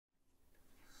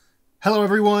Hello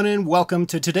everyone and welcome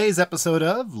to today's episode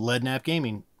of Leadnap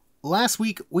Gaming. Last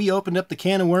week we opened up the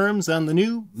can of worms on the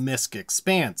new MISC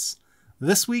Expanse.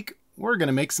 This week we're going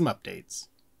to make some updates.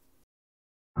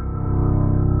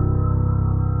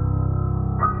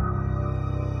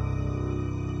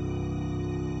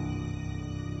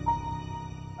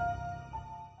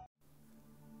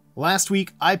 Last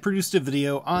week I produced a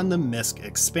video on the MISC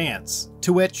Expanse,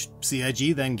 to which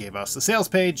CIG then gave us the sales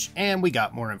page and we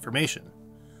got more information.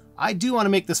 I do want to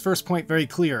make this first point very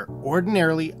clear.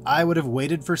 Ordinarily, I would have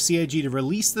waited for CIG to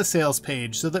release the sales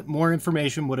page so that more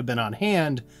information would have been on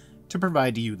hand to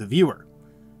provide to you, the viewer.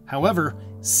 However,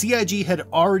 CIG had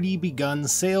already begun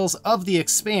sales of the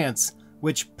Expanse,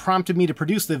 which prompted me to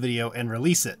produce the video and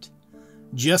release it.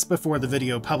 Just before the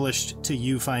video published to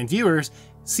you fine viewers,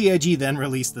 CIG then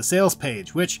released the sales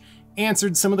page, which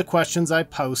answered some of the questions I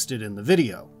posted in the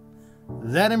video.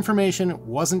 That information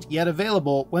wasn't yet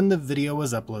available when the video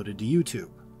was uploaded to YouTube.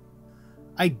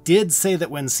 I did say that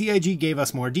when CIG gave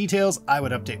us more details, I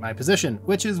would update my position,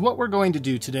 which is what we're going to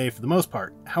do today for the most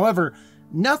part. However,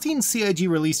 nothing CIG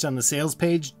released on the sales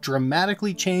page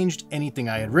dramatically changed anything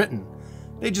I had written.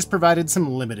 They just provided some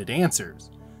limited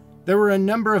answers. There were a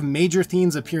number of major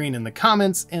themes appearing in the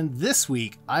comments, and this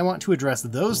week I want to address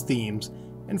those themes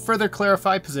and further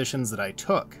clarify positions that I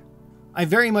took. I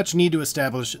very much need to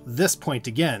establish this point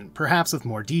again, perhaps with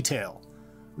more detail.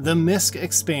 The MISC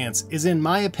Expanse is, in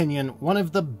my opinion, one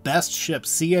of the best ships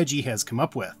CIG has come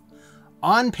up with.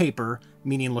 On paper,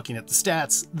 meaning looking at the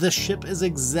stats, the ship is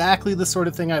exactly the sort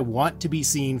of thing I want to be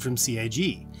seeing from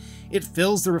CIG. It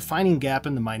fills the refining gap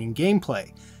in the mining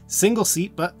gameplay. Single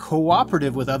seat but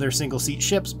cooperative with other single seat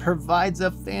ships provides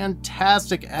a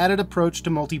fantastic added approach to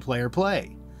multiplayer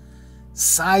play.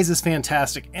 Size is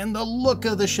fantastic, and the look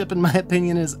of the ship, in my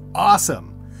opinion, is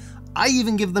awesome. I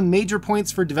even give them major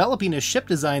points for developing a ship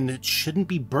design that shouldn't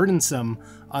be burdensome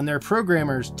on their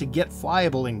programmers to get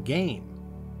flyable in game.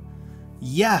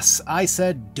 Yes, I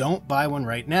said don't buy one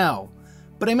right now,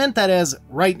 but I meant that as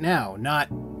right now, not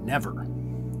never.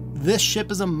 This ship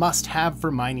is a must-have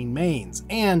for mining mains,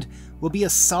 and will be a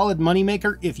solid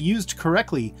moneymaker if used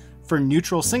correctly for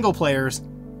neutral single players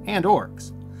and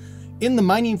orcs. In the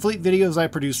mining fleet videos I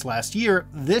produced last year,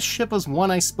 this ship was one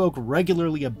I spoke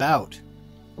regularly about.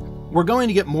 We're going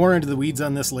to get more into the weeds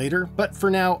on this later, but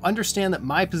for now, understand that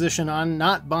my position on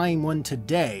not buying one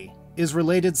today is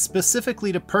related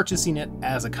specifically to purchasing it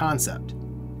as a concept.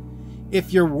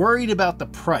 If you're worried about the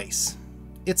price,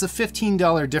 it's a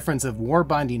 $15 difference of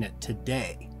warbinding it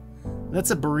today.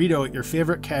 That's a burrito at your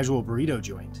favorite casual burrito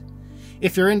joint.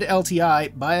 If you're into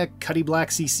LTI, buy a Cuddy Black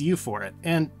CCU for it,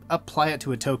 and apply it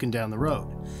to a token down the road.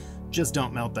 Just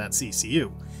don't melt that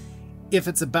CCU. If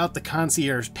it's about the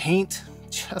concierge paint,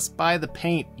 just buy the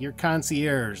paint, your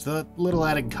concierge. The little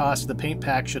added cost of the paint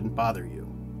pack shouldn't bother you.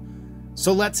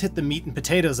 So let's hit the meat and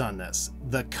potatoes on this,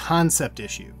 the concept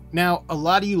issue. Now, a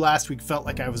lot of you last week felt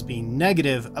like I was being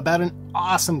negative about an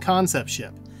awesome concept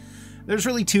ship. There's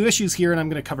really two issues here, and I'm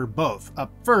going to cover both.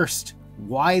 Up first,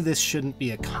 why this shouldn't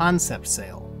be a concept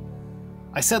sale.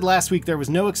 I said last week there was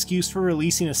no excuse for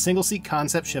releasing a single-seat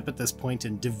concept ship at this point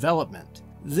in development.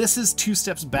 This is two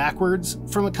steps backwards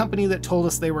from a company that told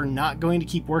us they were not going to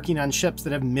keep working on ships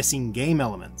that have missing game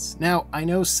elements. Now, I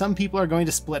know some people are going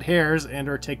to split hairs and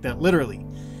or take that literally.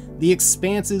 The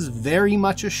Expanse is very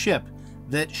much a ship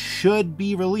that should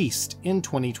be released in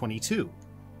 2022.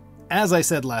 As I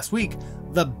said last week,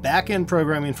 the back-end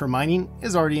programming for mining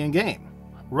is already in game.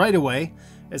 Right away,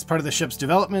 as part of the ship's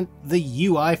development, the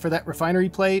UI for that refinery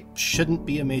play shouldn't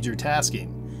be a major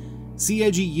tasking.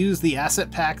 CIG used the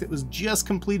asset pack that was just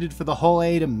completed for the Hull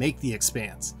A to make the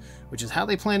Expanse, which is how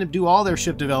they plan to do all their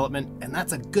ship development, and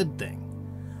that's a good thing.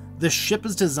 The ship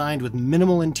is designed with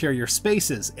minimal interior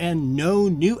spaces and no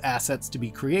new assets to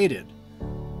be created.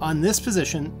 On this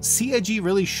position, CIG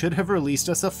really should have released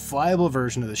us a flyable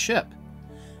version of the ship.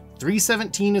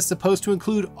 3.17 is supposed to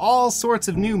include all sorts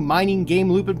of new mining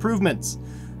game loop improvements.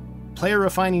 Player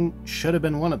refining should have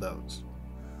been one of those.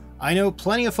 I know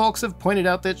plenty of folks have pointed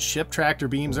out that ship tractor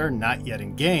beams are not yet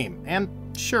in game, and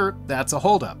sure, that's a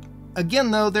holdup. Again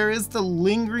though, there is the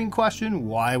lingering question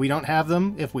why we don't have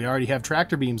them if we already have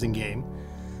tractor beams in game.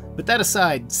 But that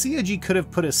aside, CIG could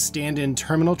have put a stand-in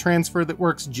terminal transfer that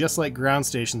works just like ground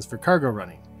stations for cargo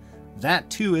running. That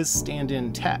too is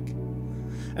stand-in tech.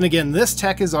 And again, this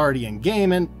tech is already in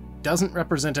game and doesn't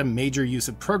represent a major use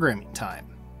of programming time.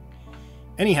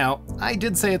 Anyhow, I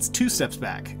did say it's two steps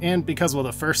back, and because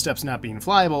the first step's not being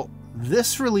flyable,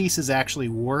 this release is actually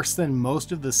worse than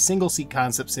most of the single-seat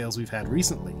concept sales we've had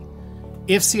recently.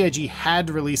 If CIG had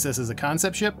to release this as a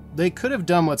concept ship, they could have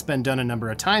done what's been done a number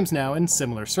of times now in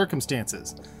similar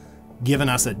circumstances. given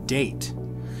us a date.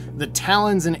 The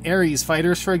Talons and Ares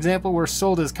fighters, for example, were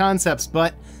sold as concepts,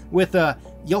 but with a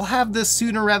 "you'll have this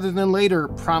sooner rather than later"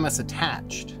 promise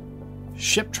attached.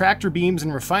 Ship tractor beams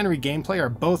and refinery gameplay are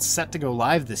both set to go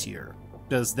live this year.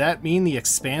 Does that mean the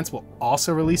Expanse will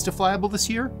also release to flyable this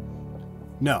year?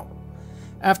 No.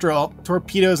 After all,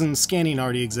 torpedoes and scanning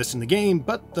already exist in the game,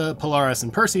 but the Polaris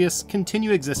and Perseus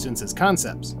continue existence as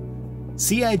concepts.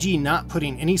 CIG not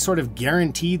putting any sort of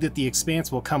guarantee that the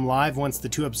Expanse will come live once the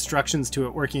two obstructions to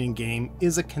it working in game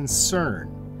is a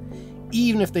concern.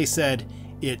 Even if they said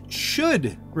it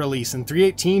should release in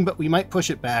 3.18, but we might push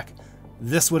it back,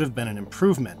 this would have been an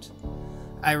improvement.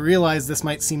 I realize this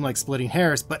might seem like splitting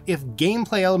hairs, but if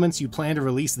gameplay elements you plan to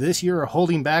release this year are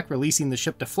holding back releasing the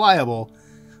ship to flyable,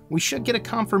 we should get a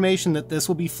confirmation that this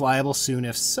will be flyable soon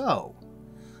if so.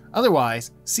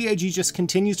 Otherwise, CIG just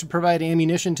continues to provide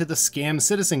ammunition to the scam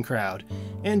citizen crowd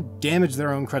and damage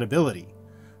their own credibility.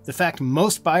 The fact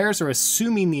most buyers are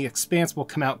assuming the Expanse will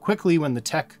come out quickly when the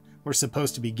tech we're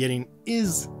supposed to be getting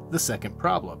is the second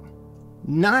problem.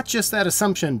 Not just that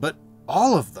assumption, but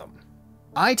all of them.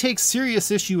 I take serious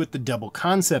issue with the double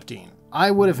concepting.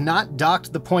 I would have not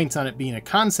docked the points on it being a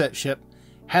concept ship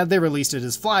had they released it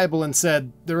as flyable and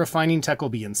said the refining tech will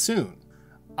be in soon.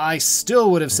 I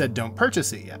still would have said don't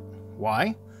purchase it yet.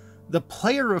 Why? The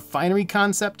player refinery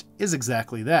concept is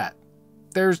exactly that.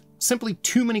 There's simply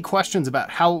too many questions about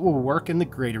how it will work in the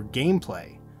greater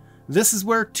gameplay. This is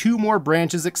where two more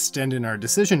branches extend in our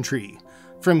decision tree.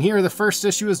 From here, the first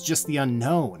issue is just the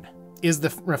unknown. Is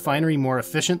the refinery more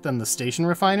efficient than the station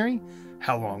refinery?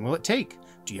 How long will it take?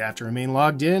 Do you have to remain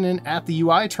logged in and at the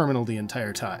UI terminal the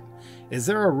entire time? Is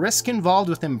there a risk involved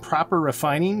with improper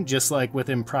refining, just like with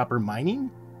improper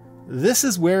mining? This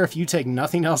is where, if you take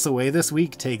nothing else away this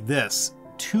week, take this.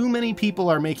 Too many people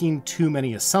are making too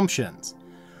many assumptions.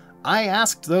 I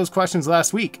asked those questions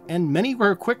last week, and many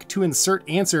were quick to insert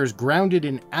answers grounded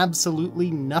in absolutely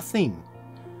nothing.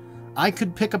 I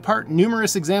could pick apart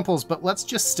numerous examples, but let's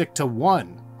just stick to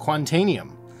one,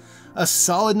 Quantainium. A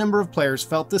solid number of players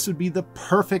felt this would be the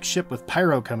perfect ship with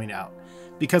Pyro coming out,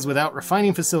 because without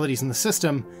refining facilities in the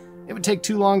system, it would take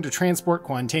too long to transport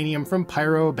Quantainium from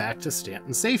Pyro back to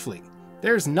Stanton safely.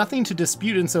 There's nothing to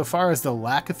dispute insofar as the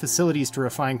lack of facilities to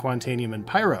refine Quantainium in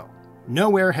Pyro.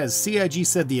 Nowhere has CIG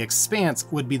said the Expanse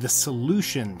would be the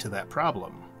solution to that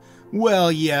problem.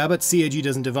 Well, yeah, but CIG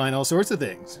doesn't divine all sorts of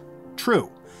things.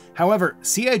 True. However,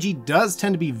 CIG does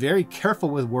tend to be very careful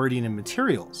with wording and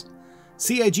materials.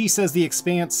 CIG says the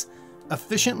Expanse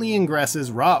efficiently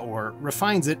ingresses raw ore,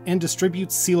 refines it, and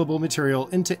distributes sealable material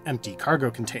into empty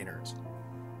cargo containers.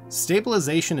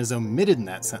 Stabilization is omitted in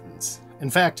that sentence. In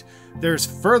fact, there's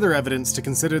further evidence to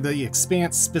consider that the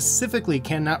Expanse specifically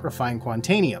cannot refine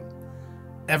Quantainium.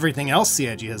 Everything else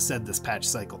CIG has said this patch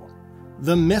cycle.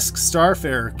 The MISC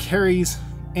Starfarer carries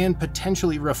and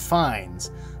potentially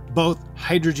refines both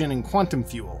hydrogen and quantum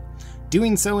fuel,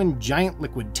 doing so in giant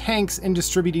liquid tanks and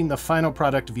distributing the final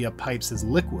product via pipes as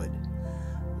liquid.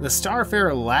 The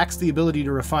Starfarer lacks the ability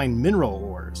to refine mineral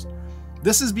ores.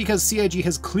 This is because CIG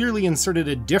has clearly inserted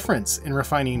a difference in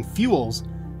refining fuels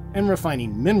and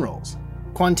refining minerals.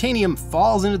 Quantainium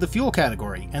falls into the fuel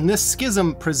category, and this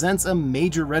schism presents a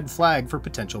major red flag for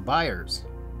potential buyers.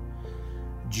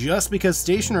 Just because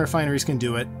station refineries can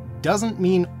do it doesn't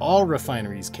mean all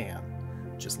refineries can.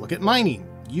 Just look at mining.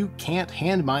 You can't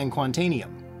hand mine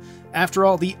Quantainium. After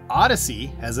all, the Odyssey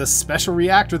has a special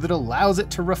reactor that allows it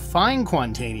to refine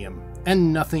Quantainium,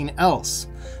 and nothing else,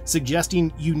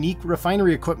 suggesting unique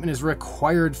refinery equipment is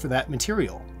required for that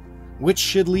material. Which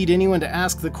should lead anyone to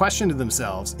ask the question to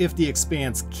themselves, if the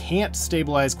Expanse can't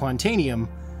stabilize Quantainium,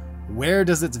 where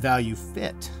does its value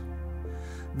fit?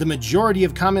 The majority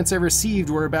of comments I received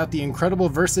were about the incredible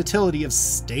versatility of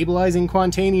stabilizing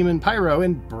Quantainium in Pyro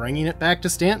and bringing it back to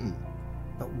Stanton.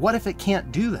 But what if it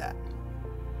can't do that?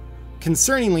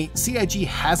 Concerningly, CIG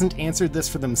hasn't answered this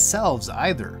for themselves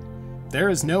either. There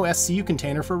is no SCU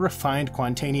container for refined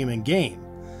Quantainium in game.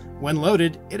 When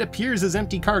loaded, it appears as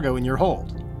empty cargo in your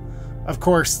hold. Of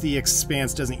course, the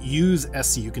Expanse doesn't use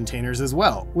SCU containers as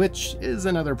well, which is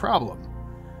another problem.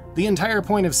 The entire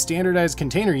point of standardized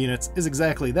container units is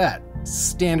exactly that,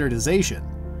 standardization.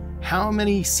 How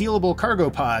many sealable cargo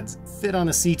pods fit on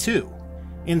a C2?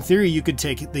 In theory, you could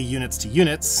take the units to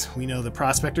units. We know the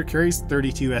Prospector carries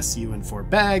 32 SCU in 4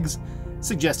 bags,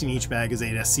 suggesting each bag is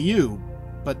 8 SCU,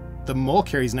 but the Mole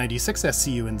carries 96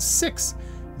 SCU in 6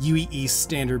 UEE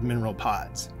standard mineral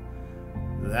pods.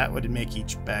 That would make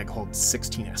each bag hold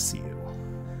 16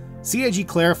 SCU. CIG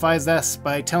clarifies this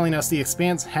by telling us the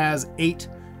Expanse has 8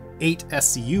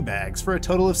 SCU bags for a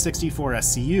total of 64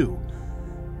 SCU.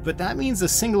 But that means a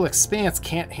single Expanse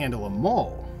can't handle a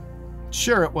mole.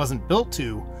 Sure, it wasn't built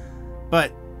to,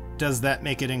 but does that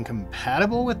make it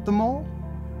incompatible with the mole?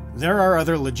 There are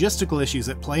other logistical issues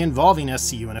at play involving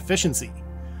SCU and efficiency.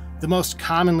 The most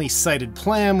commonly cited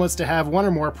plan was to have one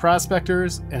or more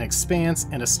prospectors, an Expanse,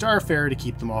 and a starfarer to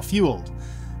keep them all fueled.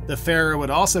 The farer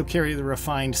would also carry the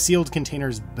refined sealed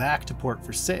containers back to port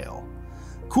for sale.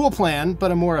 Cool plan,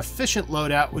 but a more efficient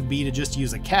loadout would be to just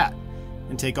use a cat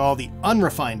and take all the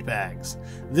unrefined bags.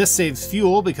 This saves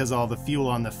fuel because all the fuel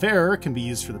on the farer can be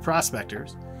used for the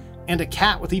prospectors, and a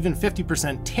cat with even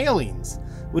 50% tailings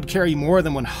would carry more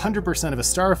than 100% of a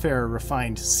starfarer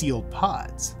refined sealed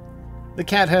pods. The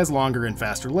cat has longer and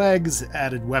faster legs,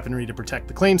 added weaponry to protect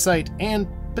the claim site, and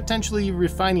potentially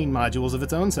refining modules of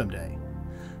its own someday.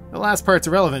 The last part's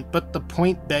irrelevant, but the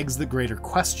point begs the greater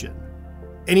question.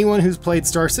 Anyone who's played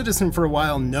Star Citizen for a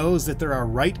while knows that there are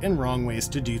right and wrong ways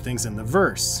to do things in the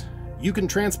verse. You can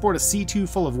transport a C2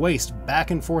 full of waste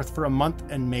back and forth for a month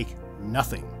and make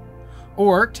nothing.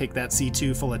 Or take that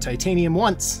C2 full of titanium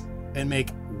once and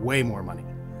make way more money.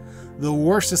 The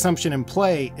worst assumption in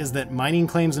play is that mining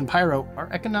claims in Pyro are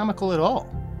economical at all.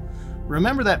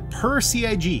 Remember that per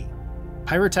CIG,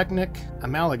 Pyrotechnic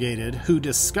Amalgamated, who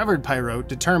discovered Pyro,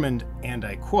 determined, and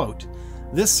I quote,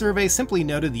 "This survey simply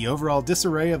noted the overall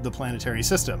disarray of the planetary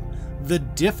system, the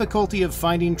difficulty of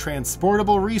finding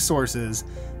transportable resources,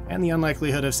 and the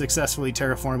unlikelihood of successfully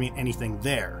terraforming anything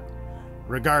there.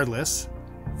 Regardless,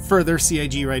 further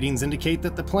CIG writings indicate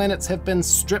that the planets have been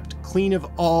stripped clean of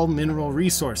all mineral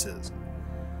resources."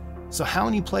 So how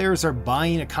many players are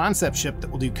buying a concept ship that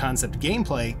will do concept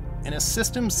gameplay in a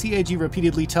system CIG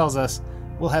repeatedly tells us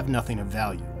will have nothing of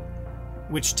value?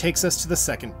 Which takes us to the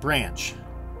second branch.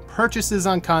 Purchases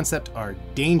on concept are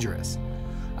dangerous.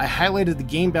 I highlighted the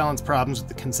game balance problems with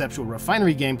the conceptual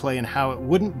refinery gameplay and how it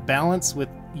wouldn't balance with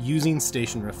using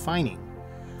station refining.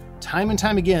 Time and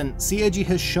time again, CIG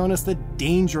has shown us the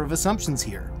danger of assumptions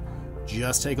here.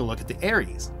 Just take a look at the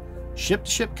Ares.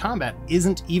 Ship-to-ship combat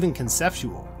isn't even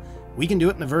conceptual. We can do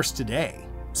it in the verse today.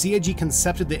 CIG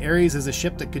concepted the Ares as a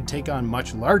ship that could take on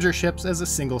much larger ships as a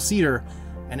single-seater,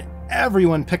 and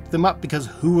everyone picked them up because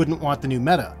who wouldn't want the new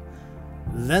meta?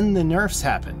 Then the nerfs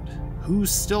happened. Who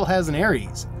still has an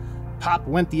Ares? Pop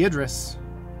went the Idris,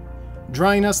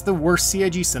 drawing us the worst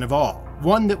CIG sin of all,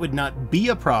 one that would not be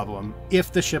a problem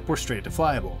if the ship were straight to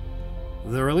flyable: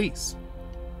 the release.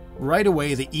 Right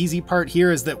away, the easy part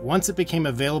here is that once it became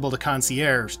available to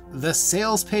concierge, the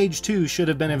sales page too should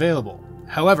have been available.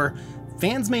 However,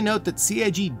 fans may note that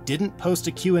CIG didn't post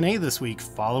a Q&A this week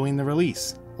following the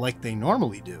release, like they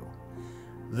normally do.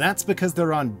 That's because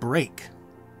they're on break.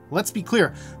 Let's be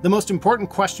clear, the most important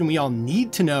question we all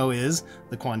need to know is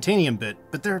the Quantainium bit,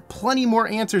 but there are plenty more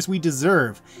answers we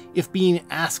deserve if being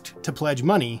asked to pledge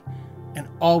money, and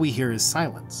all we hear is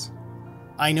silence.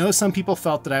 I know some people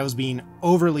felt that I was being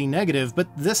overly negative, but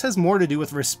this has more to do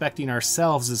with respecting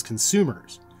ourselves as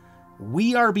consumers.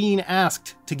 We are being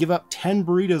asked to give up 10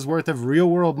 burritos worth of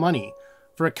real-world money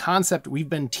for a concept we've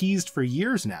been teased for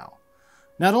years now.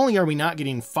 Not only are we not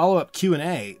getting follow-up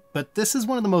Q&A, but this is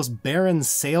one of the most barren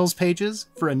sales pages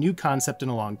for a new concept in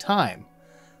a long time.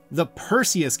 The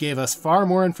Perseus gave us far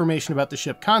more information about the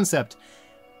ship concept,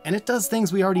 and it does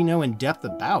things we already know in depth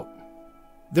about.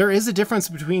 There is a difference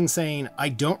between saying, "I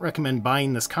don't recommend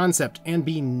buying this concept," and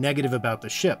being negative about the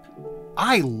ship.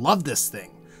 I love this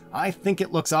thing. I think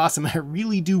it looks awesome, and I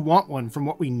really do want one from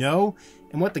what we know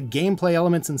and what the gameplay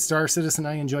elements in Star Citizen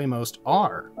I enjoy most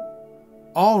are.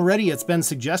 Already it's been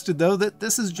suggested, though, that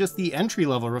this is just the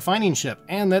entry-level refining ship,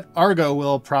 and that Argo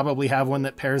will probably have one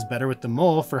that pairs better with the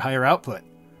Mole for higher output.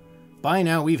 By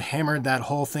now, we've hammered that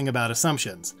whole thing about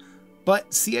assumptions.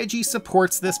 But CIG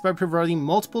supports this by providing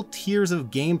multiple tiers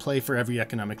of gameplay for every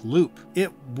economic loop.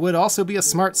 It would also be a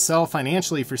smart sell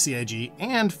financially for CIG,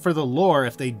 and for the lore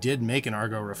if they did make an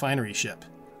Argo refinery ship.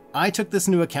 I took this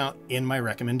into account in my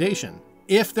recommendation.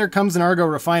 If there comes an Argo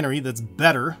refinery that's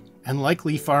better, and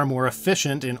likely far more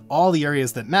efficient in all the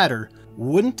areas that matter,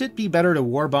 wouldn't it be better to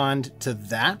warbond to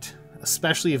that,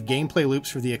 especially if gameplay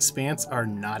loops for the Expanse are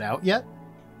not out yet?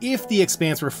 If the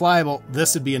Expanse were flyable,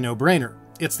 this would be a no-brainer.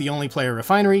 It's the only player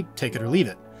refinery, take it or leave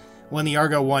it. When the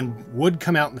Argo 1 would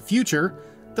come out in the future,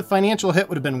 the financial hit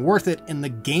would have been worth it and the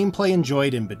gameplay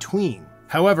enjoyed in between.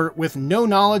 However, with no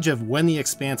knowledge of when the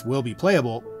Expanse will be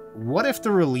playable, what if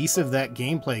the release of that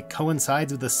gameplay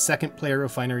coincides with the second player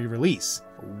refinery release?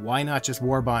 Why not just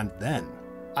warbond then?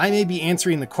 I may be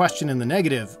answering the question in the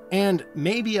negative, and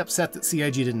may be upset that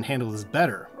CIG didn't handle this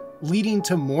better, leading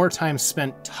to more time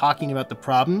spent talking about the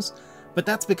problems, but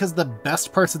that's because the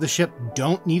best parts of the ship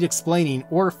don't need explaining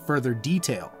or further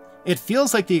detail. It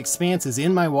feels like the Expanse is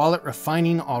in my wallet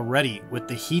refining already with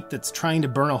the heat that's trying to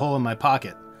burn a hole in my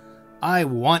pocket. I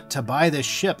want to buy this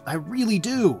ship, I really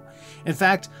do. In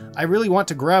fact, I really want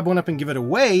to grab one up and give it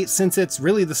away since it's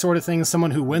really the sort of thing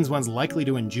someone who wins one's likely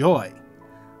to enjoy.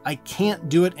 I can't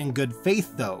do it in good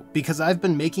faith though, because I've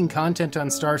been making content on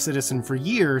Star Citizen for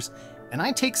years, and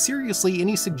I take seriously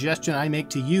any suggestion I make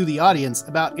to you, the audience,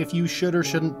 about if you should or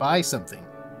shouldn't buy something.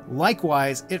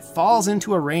 Likewise, it falls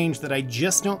into a range that I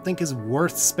just don't think is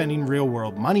worth spending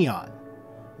real-world money on.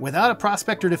 Without a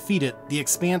prospector to feed it, the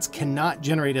Expanse cannot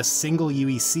generate a single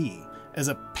UEC. As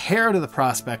a pair to the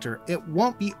prospector, it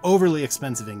won't be overly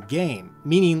expensive in game,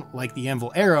 meaning, like the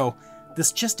Anvil Arrow,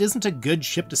 this just isn't a good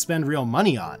ship to spend real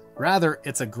money on. Rather,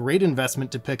 it's a great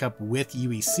investment to pick up with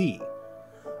UEC.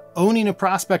 Owning a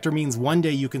prospector means one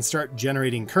day you can start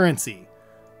generating currency.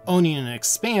 Owning an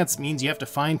Expanse means you have to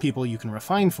find people you can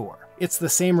refine for. It's the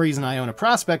same reason I own a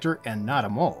prospector and not a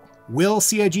mole. Will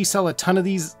CIG sell a ton of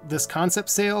this concept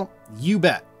sale? You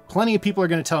bet. Plenty of people are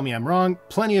going to tell me I'm wrong,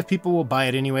 plenty of people will buy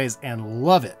it anyways and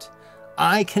love it.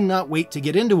 I cannot wait to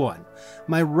get into one.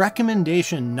 My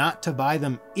recommendation not to buy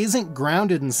them isn't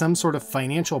grounded in some sort of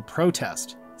financial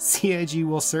protest. CIG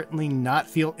will certainly not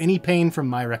feel any pain from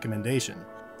my recommendation.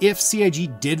 If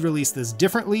CIG did release this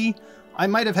differently, I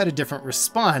might have had a different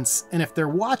response, and if they're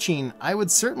watching, I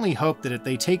would certainly hope that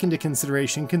they take into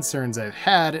consideration concerns I've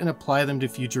had and apply them to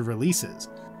future releases.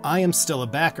 I am still a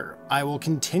backer. I will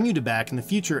continue to back in the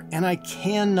future, and I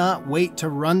cannot wait to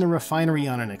run the refinery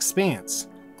on an Expanse.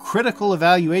 Critical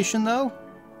evaluation, though,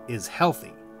 is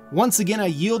healthy. Once again, I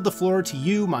yield the floor to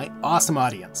you, my awesome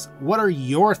audience. What are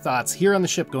your thoughts here on the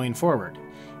ship going forward?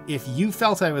 If you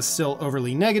felt I was still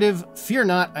overly negative, fear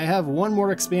not, I have one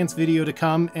more Expanse video to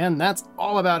come, and that's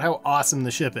all about how awesome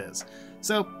the ship is.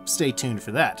 So stay tuned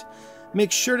for that.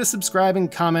 Make sure to subscribe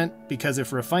and comment, because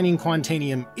if refining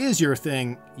Quantainium is your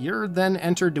thing, you're then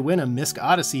entered to win a MISC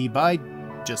Odyssey by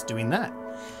just doing that.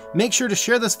 Make sure to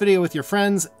share this video with your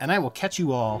friends, and I will catch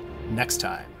you all next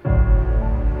time.